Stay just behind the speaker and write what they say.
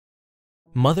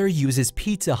Mother uses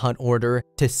Pizza Hut order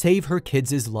to save her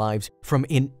kids' lives from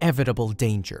inevitable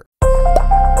danger.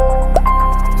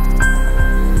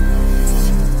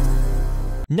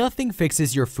 Nothing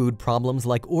fixes your food problems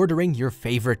like ordering your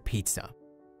favorite pizza.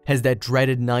 Has that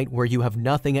dreaded night where you have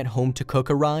nothing at home to cook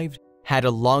arrived? Had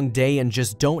a long day and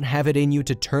just don't have it in you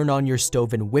to turn on your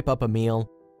stove and whip up a meal?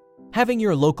 Having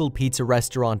your local pizza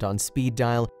restaurant on speed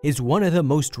dial is one of the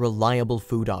most reliable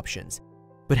food options.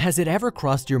 But has it ever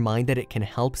crossed your mind that it can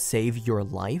help save your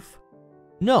life?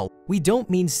 No, we don't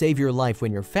mean save your life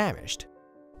when you're famished.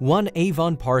 One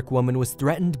Avon Park woman was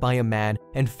threatened by a man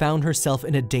and found herself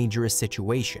in a dangerous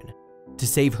situation. To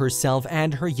save herself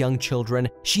and her young children,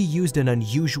 she used an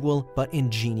unusual but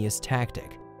ingenious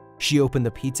tactic. She opened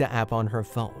the pizza app on her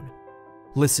phone.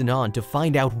 Listen on to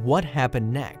find out what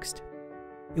happened next.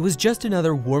 It was just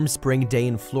another warm spring day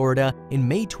in Florida in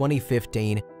May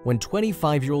 2015 when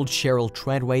 25-year-old Cheryl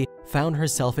Treadway found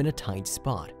herself in a tight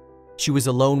spot. She was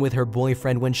alone with her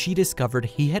boyfriend when she discovered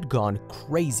he had gone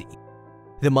crazy.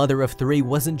 The mother of three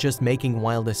wasn't just making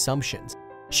wild assumptions.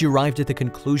 She arrived at the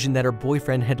conclusion that her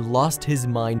boyfriend had lost his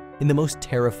mind in the most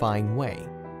terrifying way.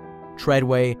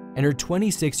 Treadway and her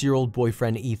 26-year-old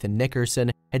boyfriend Ethan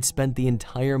Nickerson had spent the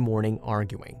entire morning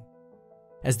arguing.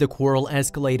 As the quarrel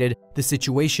escalated, the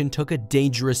situation took a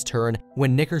dangerous turn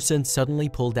when Nickerson suddenly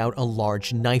pulled out a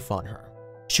large knife on her.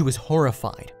 She was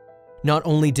horrified. Not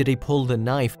only did he pull the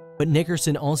knife, but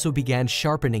Nickerson also began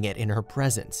sharpening it in her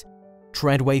presence.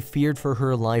 Treadway feared for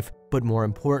her life, but more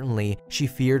importantly, she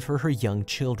feared for her young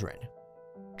children.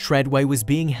 Treadway was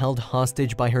being held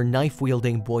hostage by her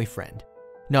knife-wielding boyfriend.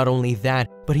 Not only that,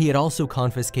 but he had also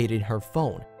confiscated her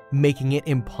phone, making it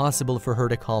impossible for her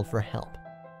to call for help.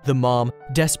 The mom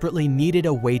desperately needed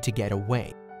a way to get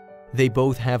away. They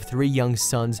both have 3 young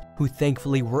sons who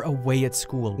thankfully were away at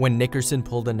school when Nickerson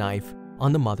pulled a knife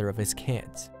on the mother of his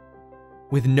kids.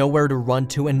 With nowhere to run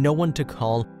to and no one to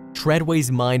call,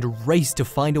 Treadway's mind raced to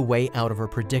find a way out of her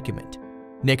predicament.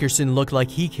 Nickerson looked like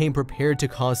he came prepared to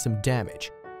cause some damage.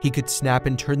 He could snap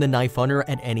and turn the knife on her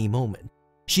at any moment.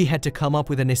 She had to come up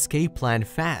with an escape plan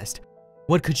fast.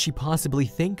 What could she possibly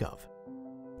think of?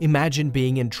 Imagine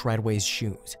being in Treadway's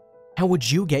shoes. How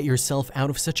would you get yourself out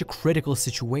of such a critical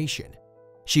situation?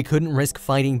 She couldn't risk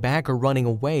fighting back or running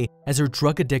away as her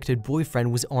drug-addicted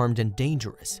boyfriend was armed and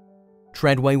dangerous.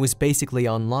 Treadway was basically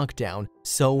on lockdown,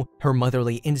 so her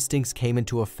motherly instincts came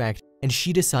into effect and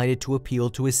she decided to appeal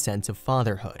to his sense of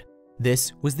fatherhood.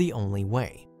 This was the only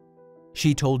way.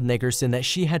 She told Nickerson that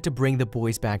she had to bring the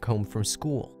boys back home from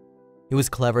school. It was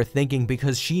clever thinking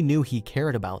because she knew he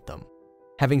cared about them.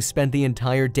 Having spent the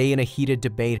entire day in a heated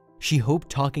debate, she hoped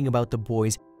talking about the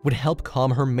boys would help calm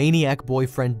her maniac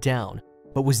boyfriend down,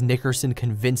 but was Nickerson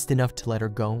convinced enough to let her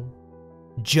go?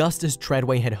 Just as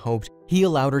Treadway had hoped, he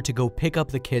allowed her to go pick up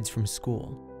the kids from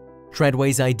school.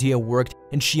 Treadway's idea worked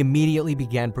and she immediately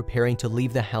began preparing to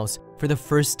leave the house for the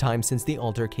first time since the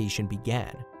altercation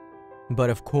began.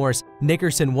 But of course,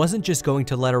 Nickerson wasn't just going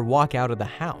to let her walk out of the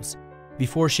house.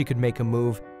 Before she could make a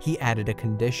move, he added a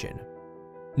condition.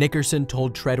 Nickerson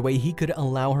told Treadway he could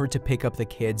allow her to pick up the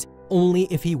kids only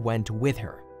if he went with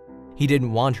her. He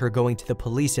didn't want her going to the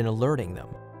police and alerting them.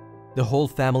 The whole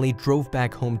family drove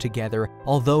back home together,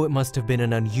 although it must have been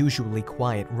an unusually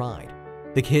quiet ride.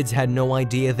 The kids had no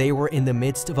idea they were in the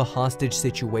midst of a hostage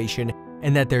situation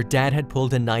and that their dad had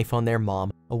pulled a knife on their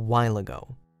mom a while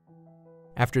ago.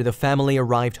 After the family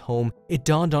arrived home, it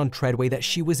dawned on Treadway that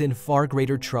she was in far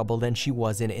greater trouble than she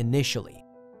was in initially.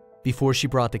 Before she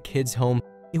brought the kids home,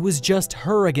 it was just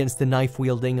her against the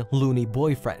knife-wielding, loony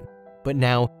boyfriend. But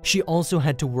now, she also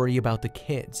had to worry about the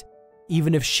kids.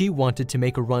 Even if she wanted to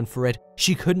make a run for it,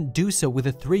 she couldn't do so with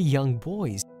the 3 young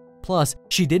boys. Plus,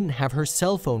 she didn't have her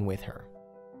cell phone with her.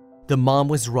 The mom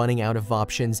was running out of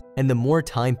options, and the more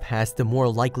time passed, the more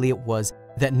likely it was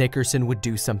that Nickerson would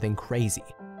do something crazy.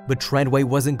 But Treadway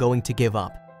wasn't going to give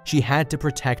up. She had to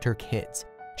protect her kids.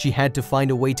 She had to find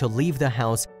a way to leave the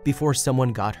house before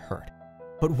someone got hurt.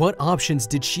 But what options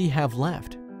did she have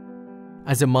left?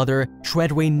 As a mother,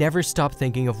 Treadway never stopped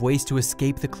thinking of ways to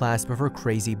escape the clasp of her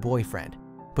crazy boyfriend.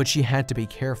 But she had to be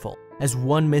careful, as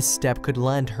one misstep could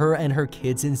land her and her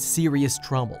kids in serious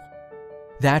trouble.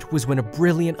 That was when a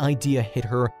brilliant idea hit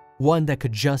her, one that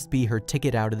could just be her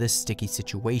ticket out of this sticky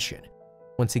situation.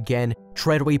 Once again,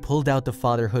 Treadway pulled out the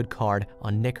fatherhood card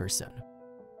on Nickerson.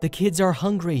 "The kids are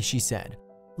hungry," she said.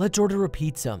 "Let's order a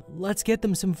pizza. Let's get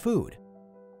them some food."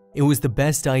 It was the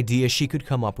best idea she could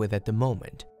come up with at the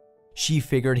moment. She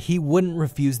figured he wouldn't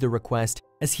refuse the request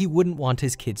as he wouldn't want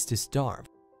his kids to starve.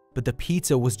 But the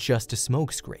pizza was just a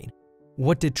smokescreen.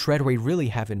 What did Treadway really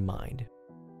have in mind?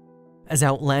 As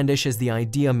outlandish as the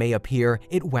idea may appear,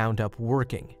 it wound up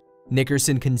working.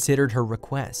 Nickerson considered her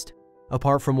request.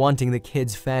 Apart from wanting the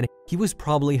kids fed, he was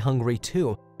probably hungry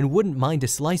too and wouldn't mind a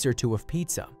slice or two of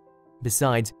pizza.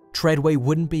 Besides, Treadway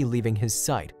wouldn't be leaving his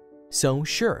sight, so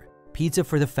sure, pizza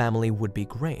for the family would be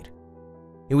great.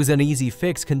 It was an easy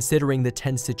fix considering the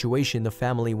tense situation the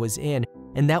family was in,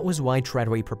 and that was why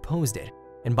Treadway proposed it,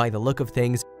 and by the look of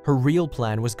things, her real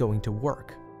plan was going to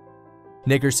work.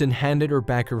 Nickerson handed her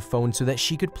back her phone so that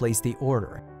she could place the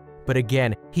order, but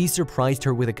again, he surprised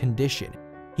her with a condition.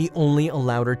 He only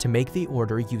allowed her to make the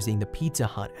order using the Pizza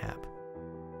Hut app.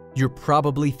 You're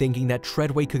probably thinking that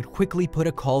Treadway could quickly put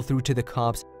a call through to the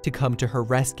cops to come to her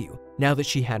rescue now that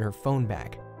she had her phone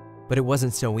back, but it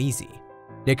wasn't so easy.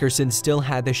 Nickerson still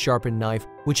had the sharpened knife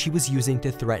which he was using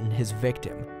to threaten his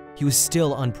victim. He was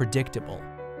still unpredictable.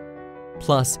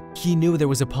 Plus, he knew there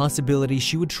was a possibility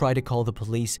she would try to call the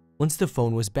police once the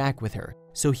phone was back with her,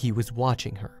 so he was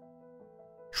watching her.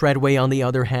 Treadway, on the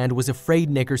other hand, was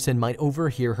afraid Nickerson might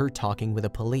overhear her talking with the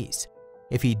police.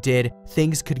 If he did,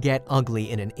 things could get ugly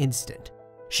in an instant.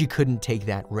 She couldn't take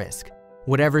that risk.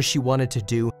 Whatever she wanted to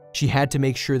do, she had to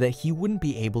make sure that he wouldn't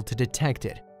be able to detect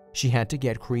it. She had to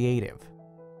get creative.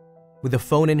 With the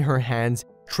phone in her hands,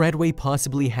 Treadway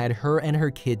possibly had her and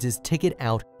her kids' ticket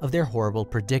out of their horrible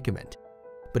predicament.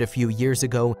 But a few years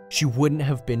ago, she wouldn't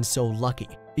have been so lucky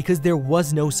because there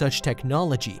was no such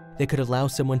technology that could allow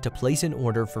someone to place an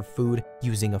order for food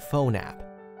using a phone app.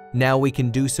 Now we can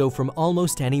do so from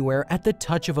almost anywhere at the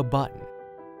touch of a button.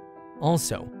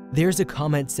 Also, there's a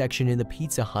comment section in the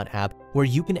Pizza Hut app where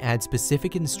you can add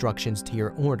specific instructions to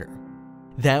your order.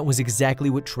 That was exactly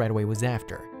what Treadway was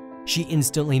after. She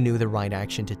instantly knew the right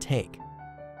action to take.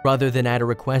 Rather than add a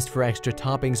request for extra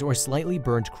toppings or slightly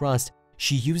burnt crust,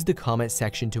 she used the comment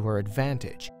section to her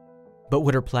advantage. But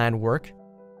would her plan work?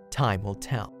 Time will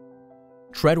tell.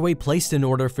 Treadway placed an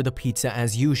order for the pizza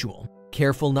as usual,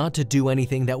 careful not to do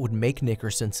anything that would make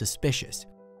Nickerson suspicious.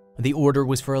 The order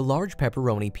was for a large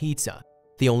pepperoni pizza.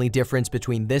 The only difference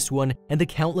between this one and the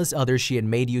countless others she had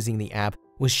made using the app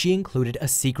was she included a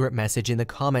secret message in the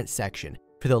comment section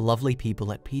for the lovely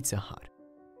people at Pizza Hut.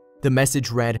 The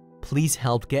message read, "Please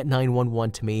help, get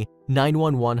 911 to me,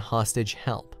 911 hostage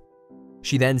help."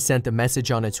 She then sent the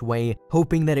message on its way,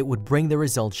 hoping that it would bring the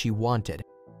result she wanted.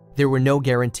 There were no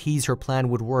guarantees her plan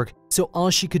would work, so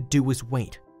all she could do was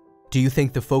wait. Do you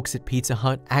think the folks at Pizza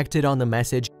Hut acted on the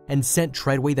message and sent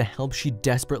Treadway the help she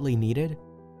desperately needed?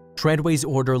 Treadway's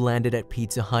order landed at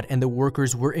Pizza Hut and the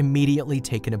workers were immediately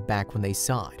taken aback when they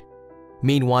saw it.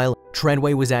 Meanwhile,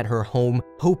 Treadway was at her home,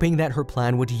 hoping that her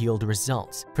plan would yield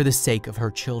results for the sake of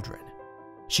her children.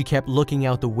 She kept looking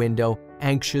out the window,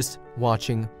 anxious,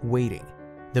 watching, waiting.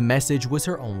 The message was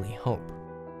her only hope.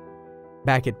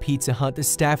 Back at Pizza Hut, the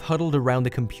staff huddled around the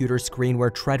computer screen where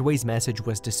Treadway's message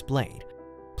was displayed.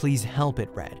 "Please help,"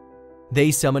 it read. They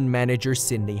summoned manager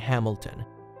Cindy Hamilton.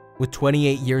 With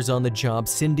 28 years on the job,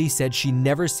 Cindy said she'd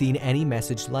never seen any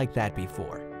message like that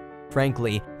before.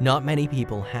 Frankly, not many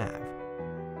people have.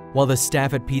 While the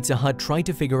staff at Pizza Hut tried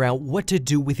to figure out what to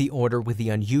do with the order with the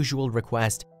unusual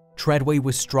request, Treadway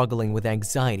was struggling with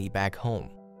anxiety back home.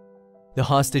 The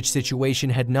hostage situation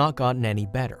had not gotten any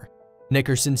better.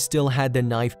 Nickerson still had the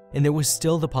knife and there was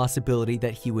still the possibility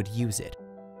that he would use it.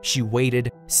 She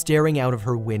waited, staring out of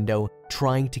her window,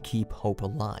 trying to keep hope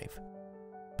alive.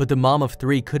 But the mom of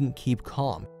three couldn't keep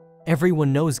calm.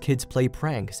 Everyone knows kids play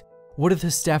pranks. What if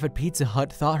the staff at Pizza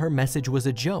Hut thought her message was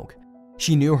a joke?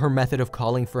 She knew her method of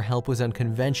calling for help was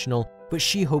unconventional, but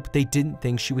she hoped they didn't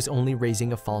think she was only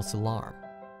raising a false alarm.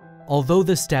 Although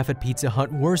the staff at Pizza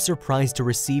Hut were surprised to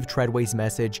receive Treadway's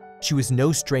message, she was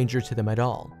no stranger to them at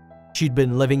all. She'd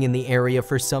been living in the area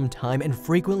for some time and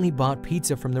frequently bought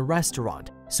pizza from the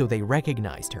restaurant, so they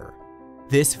recognized her.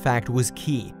 This fact was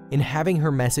key in having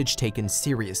her message taken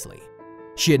seriously.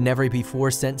 She had never before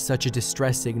sent such a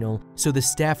distress signal, so the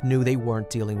staff knew they weren't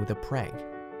dealing with a prank.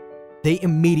 They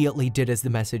immediately did as the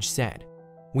message said.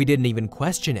 "We didn't even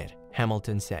question it,"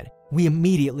 Hamilton said. "We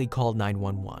immediately called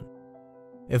 911.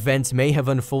 Events may have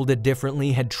unfolded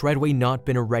differently had Treadway not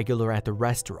been a regular at the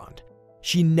restaurant.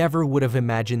 She never would have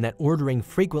imagined that ordering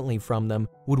frequently from them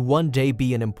would one day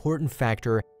be an important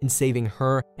factor in saving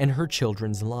her and her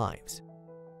children's lives.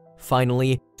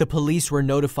 Finally, the police were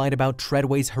notified about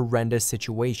Treadway's horrendous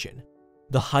situation.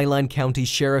 The Highland County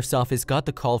Sheriff's Office got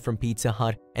the call from Pizza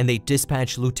Hut and they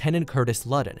dispatched Lieutenant Curtis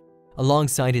Ludden,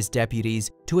 alongside his deputies,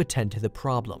 to attend to the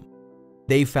problem.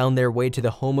 They found their way to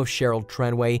the home of Cheryl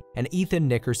Treadway and Ethan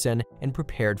Nickerson and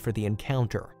prepared for the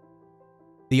encounter.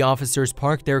 The officers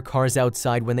parked their cars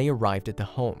outside when they arrived at the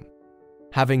home.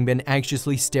 Having been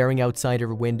anxiously staring outside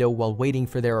her window while waiting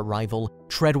for their arrival,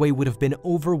 Treadway would have been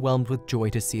overwhelmed with joy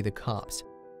to see the cops.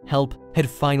 Help had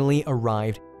finally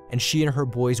arrived, and she and her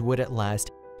boys would at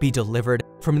last be delivered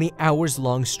from the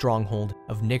hours-long stronghold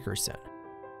of Nickerson.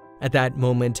 At that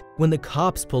moment, when the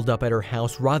cops pulled up at her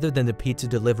house rather than the pizza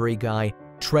delivery guy,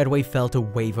 Treadway felt a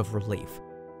wave of relief.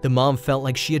 The mom felt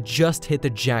like she had just hit the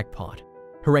jackpot.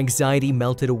 Her anxiety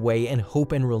melted away and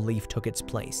hope and relief took its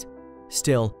place.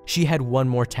 Still, she had one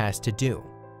more task to do.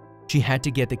 She had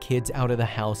to get the kids out of the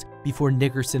house before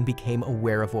Nickerson became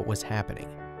aware of what was happening.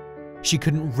 She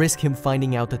couldn't risk him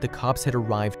finding out that the cops had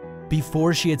arrived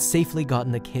before she had safely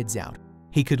gotten the kids out.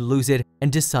 He could lose it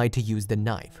and decide to use the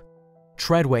knife.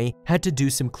 Treadway had to do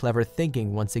some clever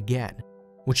thinking once again.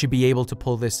 Would she be able to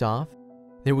pull this off?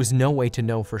 There was no way to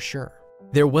know for sure.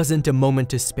 There wasn't a moment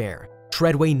to spare.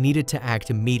 Treadway needed to act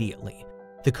immediately.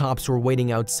 The cops were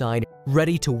waiting outside,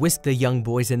 ready to whisk the young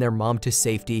boys and their mom to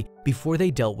safety before they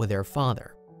dealt with their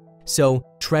father. So,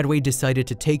 Treadway decided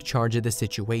to take charge of the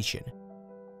situation.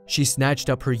 She snatched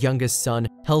up her youngest son,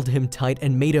 held him tight,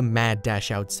 and made a mad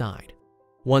dash outside.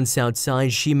 Once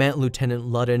outside, she met Lieutenant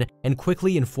Ludden and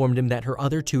quickly informed him that her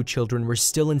other two children were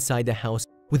still inside the house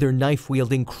with her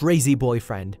knife-wielding crazy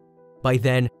boyfriend. By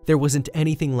then, there wasn't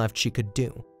anything left she could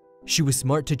do. She was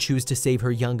smart to choose to save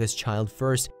her youngest child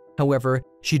first. However,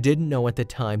 she didn't know at the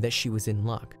time that she was in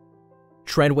luck.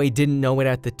 Treadway didn't know it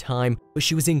at the time, but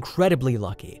she was incredibly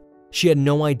lucky. She had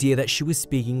no idea that she was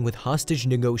speaking with hostage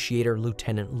negotiator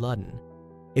Lieutenant Ludden.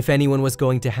 If anyone was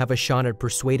going to have a shot at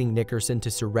persuading Nickerson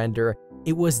to surrender,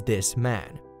 it was this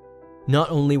man.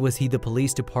 Not only was he the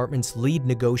police department's lead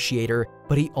negotiator,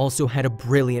 but he also had a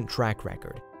brilliant track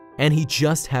record, and he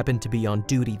just happened to be on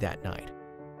duty that night.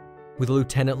 With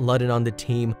Lieutenant Ludden on the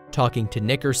team, talking to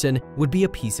Nickerson would be a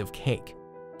piece of cake.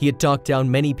 He had talked down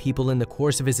many people in the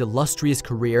course of his illustrious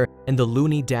career, and the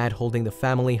loony dad holding the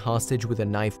family hostage with a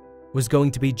knife was going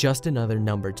to be just another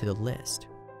number to the list.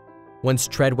 Once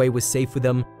Treadway was safe with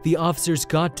them, the officers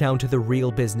got down to the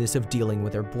real business of dealing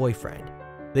with her boyfriend.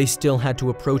 They still had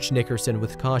to approach Nickerson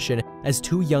with caution, as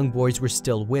two young boys were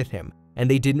still with him, and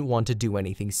they didn't want to do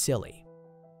anything silly.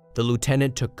 The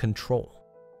lieutenant took control.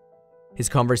 His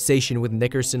conversation with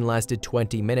Nickerson lasted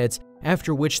 20 minutes,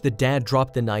 after which the dad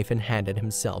dropped the knife and handed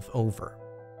himself over.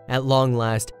 At long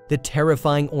last, the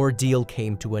terrifying ordeal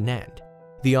came to an end.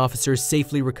 The officers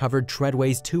safely recovered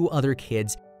Treadway's two other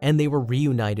kids, and they were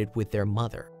reunited with their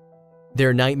mother.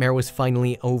 Their nightmare was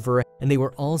finally over, and they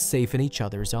were all safe in each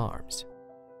other's arms.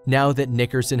 Now that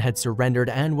Nickerson had surrendered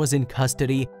and was in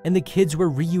custody, and the kids were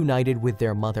reunited with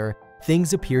their mother,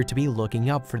 things appeared to be looking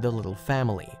up for the little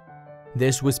family.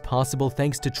 This was possible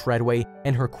thanks to Treadway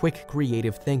and her quick,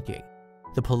 creative thinking.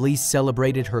 The police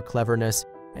celebrated her cleverness,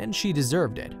 and she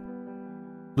deserved it.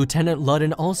 Lieutenant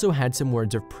Ludden also had some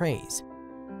words of praise.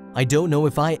 "I don't know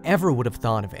if I ever would have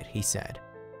thought of it," he said.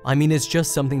 "I mean, it's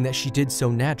just something that she did so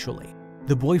naturally.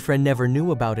 The boyfriend never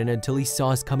knew about it until he saw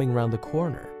us coming around the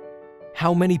corner.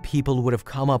 How many people would have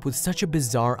come up with such a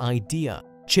bizarre idea,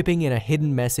 chipping in a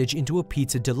hidden message into a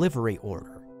pizza delivery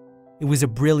order? It was a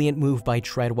brilliant move by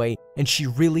Treadway, and she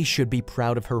really should be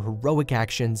proud of her heroic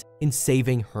actions in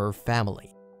saving her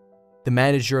family." The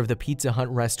manager of the Pizza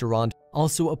Hut restaurant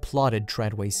also applauded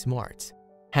Treadway's smarts.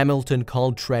 Hamilton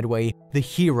called Treadway the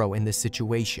hero in this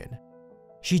situation.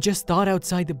 "She just thought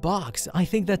outside the box. I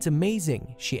think that's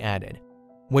amazing," she added.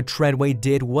 What Treadway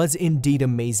did was indeed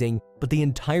amazing, but the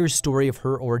entire story of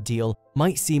her ordeal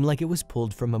might seem like it was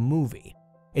pulled from a movie.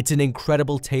 It's an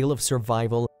incredible tale of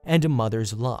survival and a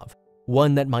mother's love,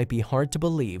 one that might be hard to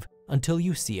believe until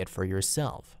you see it for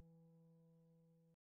yourself.